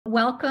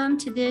Welcome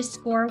to this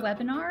SCORE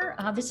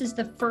webinar. This is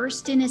the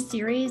first in a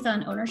series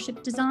on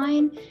ownership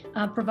design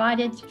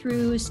provided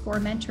through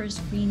SCORE Mentors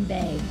Green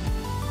Bay.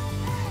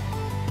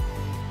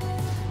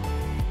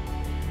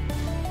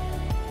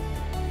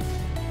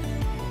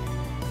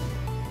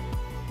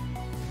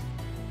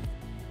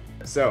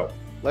 So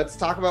let's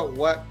talk about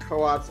what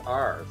co-ops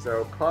are.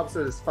 So co-ops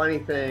are this funny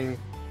thing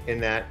in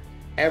that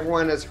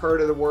everyone has heard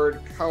of the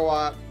word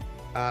co-op,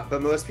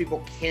 but most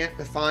people can't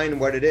define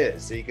what it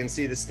is. So you can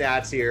see the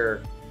stats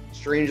here.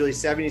 Strangely,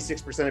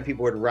 76% of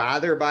people would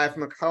rather buy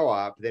from a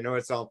co-op. They know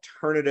it's an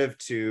alternative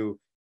to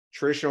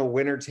traditional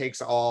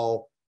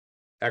winner-takes-all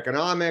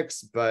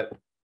economics, but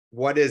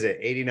what is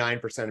it?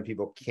 89% of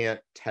people can't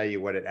tell you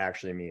what it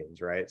actually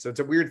means, right? So it's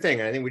a weird thing,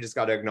 and I think we just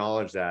got to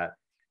acknowledge that.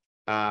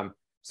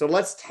 So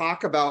let's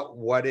talk about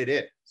what it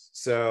is.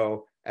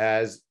 So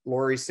as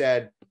Lori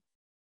said,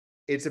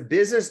 it's a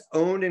business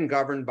owned and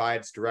governed by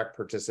its direct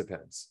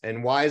participants.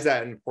 And why is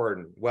that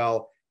important?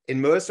 Well, in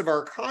most of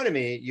our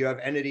economy, you have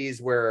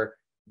entities where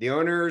the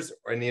owners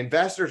and the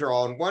investors are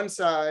all on one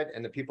side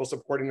and the people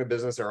supporting the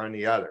business are on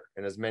the other.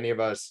 And as many of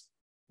us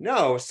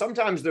know,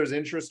 sometimes those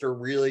interests are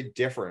really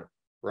different,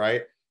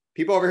 right?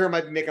 People over here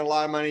might be making a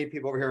lot of money.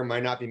 People over here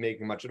might not be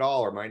making much at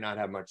all or might not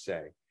have much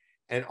say.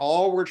 And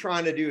all we're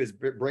trying to do is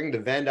bring the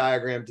Venn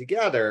diagram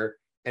together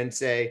and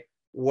say,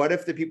 what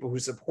if the people who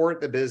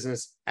support the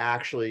business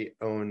actually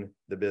own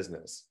the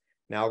business?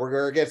 Now,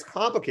 where it gets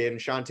complicated,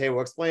 and Shantae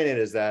will explain it,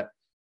 is that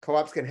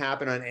co-ops can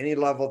happen on any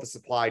level of the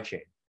supply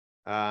chain.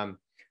 At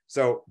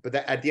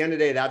the end of the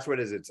day, that's what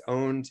it is. It's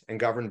owned and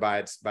governed by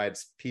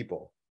its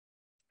people.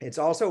 It's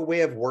also a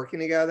way of working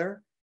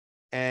together.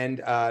 And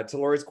to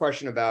Lori's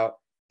question about,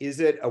 is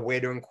it a way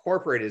to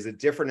incorporate? Is it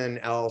different in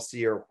an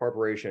LLC or a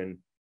corporation?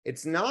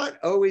 It's not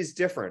always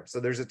different.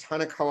 So there's a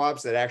ton of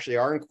co-ops that actually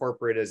are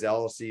incorporated as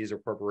LLCs or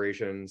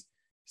corporations.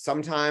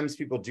 Sometimes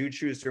people do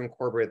choose to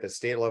incorporate at the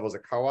state level as a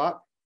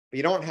co-op, but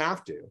you don't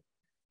have to.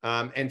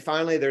 And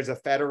finally, there's a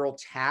federal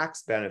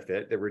tax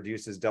benefit that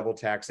reduces double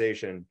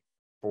taxation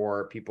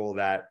for people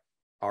that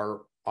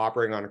are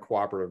operating on a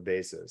cooperative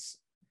basis.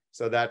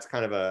 So that's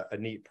kind of a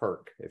neat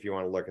perk if you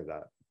want to look at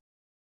that.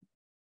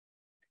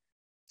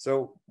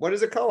 So what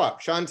is a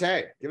co-op?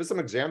 Shantae, give us some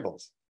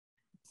examples.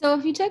 So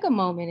if you take a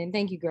moment, and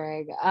thank you,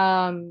 Greg,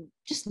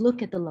 just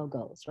look at the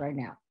logos right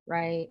now,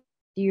 right?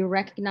 Do you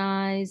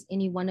recognize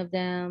any one of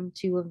them,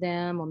 two of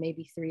them, or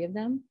maybe three of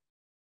them?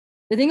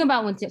 The thing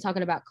about when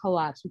talking about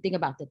co-ops, we think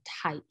about the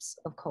types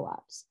of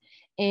co-ops.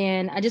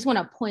 And I just want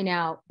to point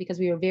out, because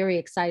we were very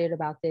excited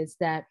about this,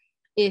 that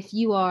if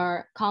you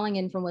are calling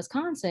in from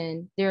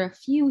Wisconsin, there are a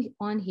few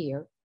on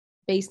here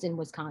based in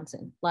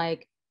Wisconsin,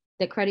 like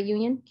the Credit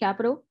Union,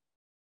 Capital,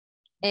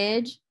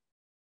 Edge.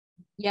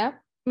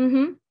 Yep.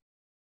 Mm-hmm.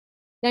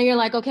 Now you're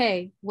like,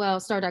 okay, well,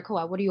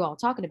 Start.Coop, what are you all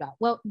talking about?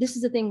 Well, this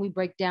is the thing, we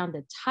break down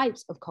the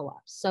types of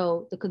co-ops.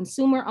 So the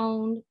consumer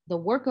owned, the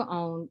worker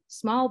owned,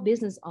 small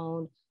business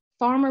owned,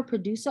 farmer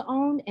producer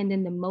owned, and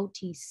then the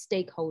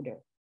multi-stakeholder.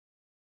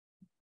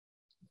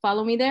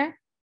 Follow me there?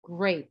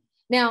 Great.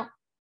 Now,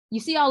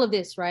 you see all of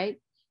this, right?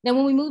 Now,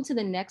 when we move to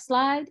the next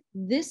slide,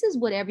 this is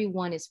what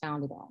everyone is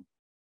founded on.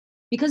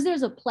 Because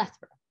there's a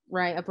plethora,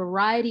 right? A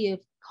variety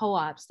of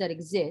co-ops that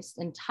exist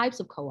and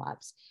types of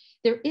co-ops.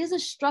 There is a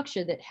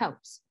structure that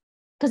helps,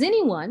 because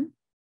anyone,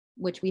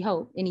 which we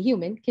hope any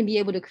human, can be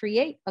able to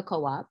create a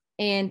co-op,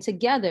 and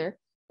together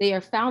they are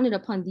founded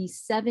upon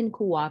these 7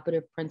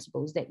 cooperative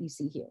principles that you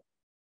see here.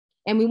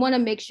 And we want to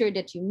make sure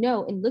that you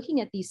know, in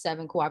looking at these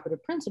 7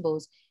 cooperative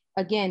principles,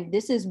 again,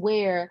 this is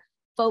where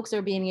folks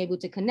are being able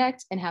to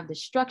connect and have the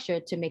structure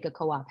to make a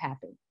co-op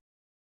happen.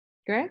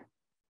 Greg?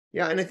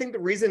 Yeah, and I think the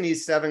reason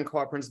these 7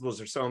 co-op principles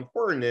are so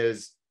important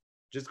is,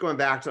 just going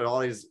back to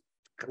all these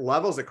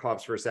levels of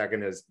co-ops for a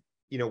second, is,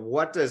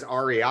 what does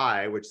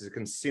REI, which is a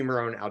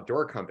consumer-owned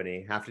outdoor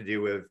company, have to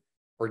do with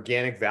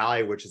Organic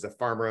Valley, which is a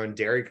farmer-owned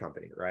dairy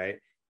company, right?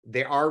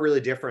 They are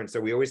really different. So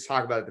we always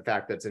talk about the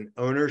fact that it's an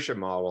ownership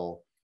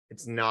model.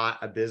 It's not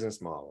a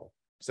business model.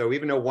 So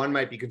even though one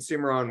might be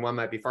consumer-owned, one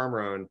might be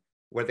farmer-owned,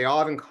 what they all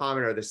have in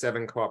common are the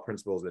 7 co-op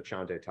principles that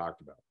Shantae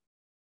talked about.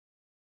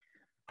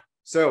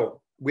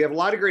 So we have a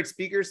lot of great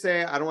speakers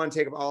today. I don't want to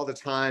take up all the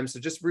time. So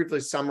just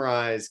briefly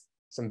summarize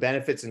some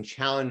benefits and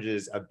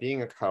challenges of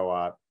being a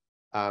co-op.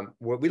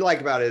 What we like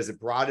about it is it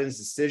broadens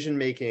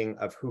decision-making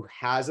of who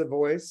has a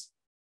voice.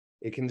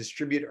 It can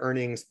distribute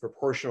earnings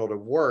proportional to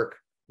work,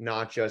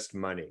 not just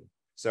money.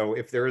 So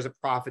if there is a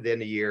profit at the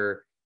end of the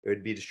year, it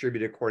would be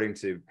distributed according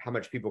to how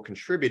much people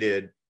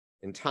contributed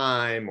in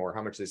time or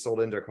how much they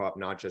sold into a co-op,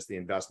 not just the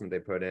investment they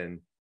put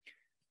in.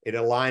 It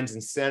aligns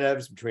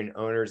incentives between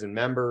owners and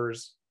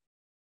members.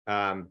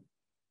 I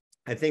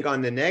think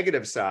on the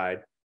negative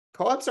side,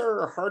 co-ops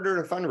are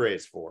harder to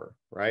fundraise for,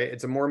 right?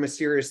 It's a more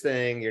mysterious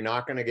thing. You're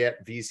not going to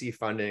get VC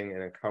funding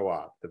in a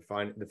co-op.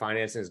 The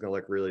financing is going to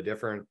look really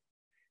different.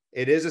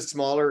 It is a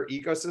smaller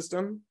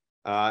ecosystem,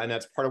 and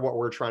that's part of what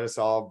we're trying to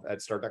solve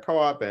at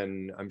Start.Coop,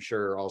 and I'm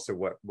sure also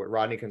what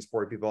Rodney can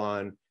support people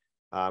on.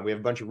 We have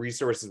a bunch of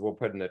resources we'll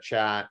put in the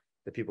chat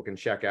that people can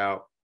check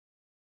out.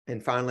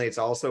 And finally, it's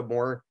also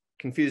more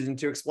confusing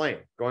to explain.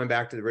 Going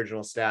back to the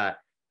original stat,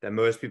 that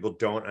most people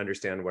don't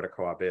understand what a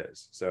co-op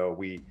is. So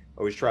we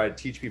always try to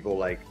teach people,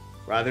 like,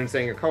 rather than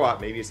saying a co-op,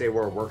 maybe you say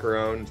we're a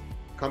worker-owned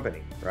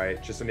company,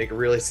 right? Just to make it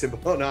really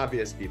simple and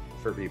obvious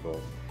for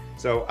people.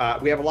 So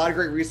we have a lot of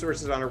great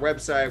resources on our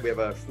website. We have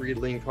a free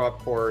lean co-op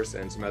course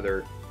and some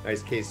other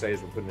nice case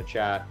studies we'll put in the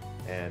chat,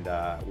 and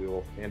we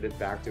will hand it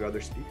back to other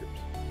speakers.